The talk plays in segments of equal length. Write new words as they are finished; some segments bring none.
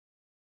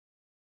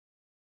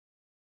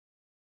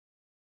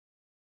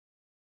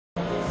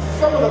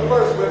some of the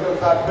first rhythms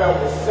I felt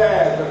were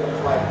sad rhythms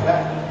like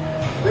that.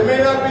 They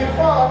may not be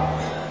fun,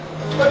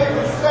 but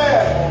even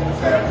sad moments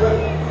have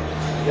rhythm.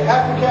 You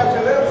have to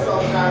capture them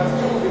sometimes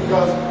too,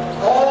 because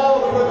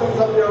all the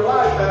rhythms of your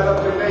life add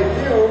up to make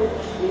you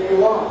who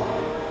you are.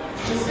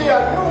 You see,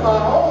 I knew my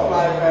own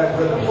life had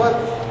rhythm, but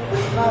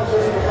it's not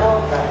just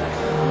about that.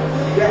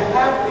 You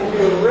have to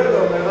hear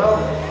rhythm in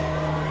others.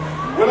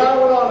 When I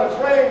went on a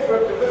train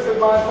trip to visit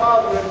my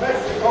father in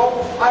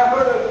Mexico, I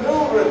heard a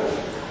new rhythm.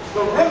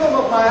 The rhythm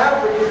of my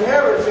African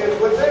heritage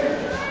within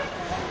me.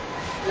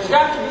 There's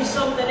got to be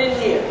something in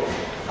here.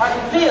 I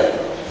can feel it.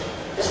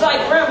 It's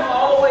like Grandma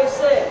always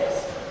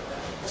says.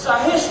 It's our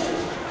history,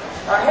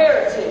 our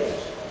heritage.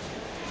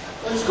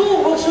 In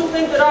school books, you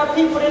think that our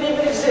people didn't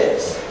even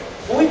exist.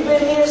 But we've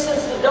been here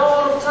since the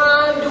dawn of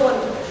time doing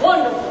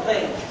wonderful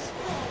things.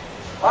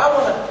 I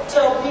want to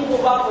tell people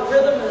about the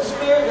rhythm and the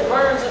spirit that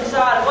burns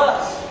inside of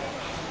us.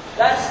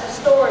 That's the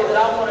story that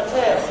I want to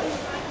tell.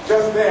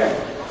 Just then,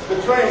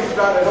 the train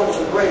started over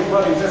the great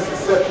muddy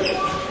Mississippi,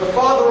 the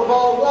father of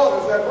all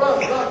waters that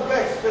runs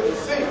unvexed to the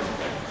sea.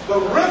 The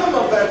rhythm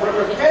of that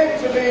river came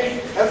to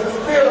me as the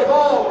spirit of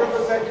all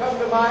rivers had come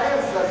to my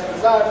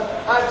ancestors.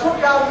 I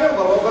took out an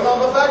envelope, and on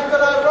the back of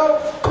it I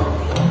wrote,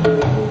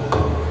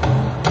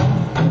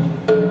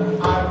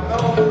 I've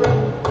known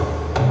rivers.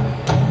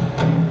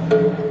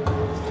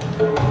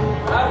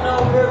 I've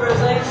known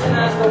rivers ancient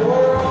as the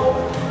world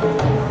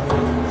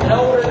and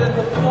older than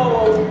the flow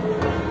of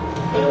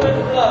human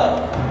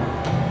blood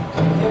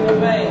in the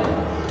veins.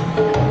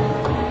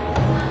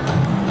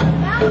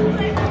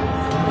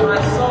 My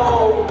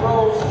soul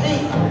grows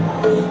deep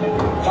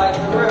like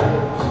the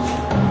rivers.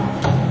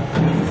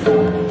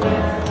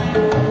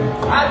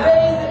 I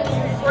bathed in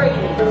the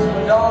Euphrates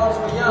when dogs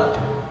were young.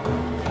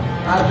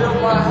 I built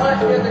my hut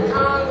near the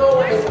Congo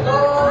and it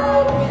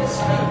lulled me to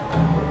sleep.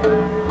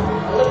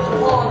 I looked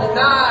upon the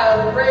Nile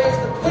and raised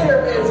the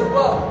pyramids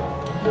above it.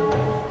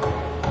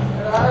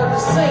 And I heard the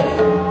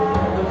singing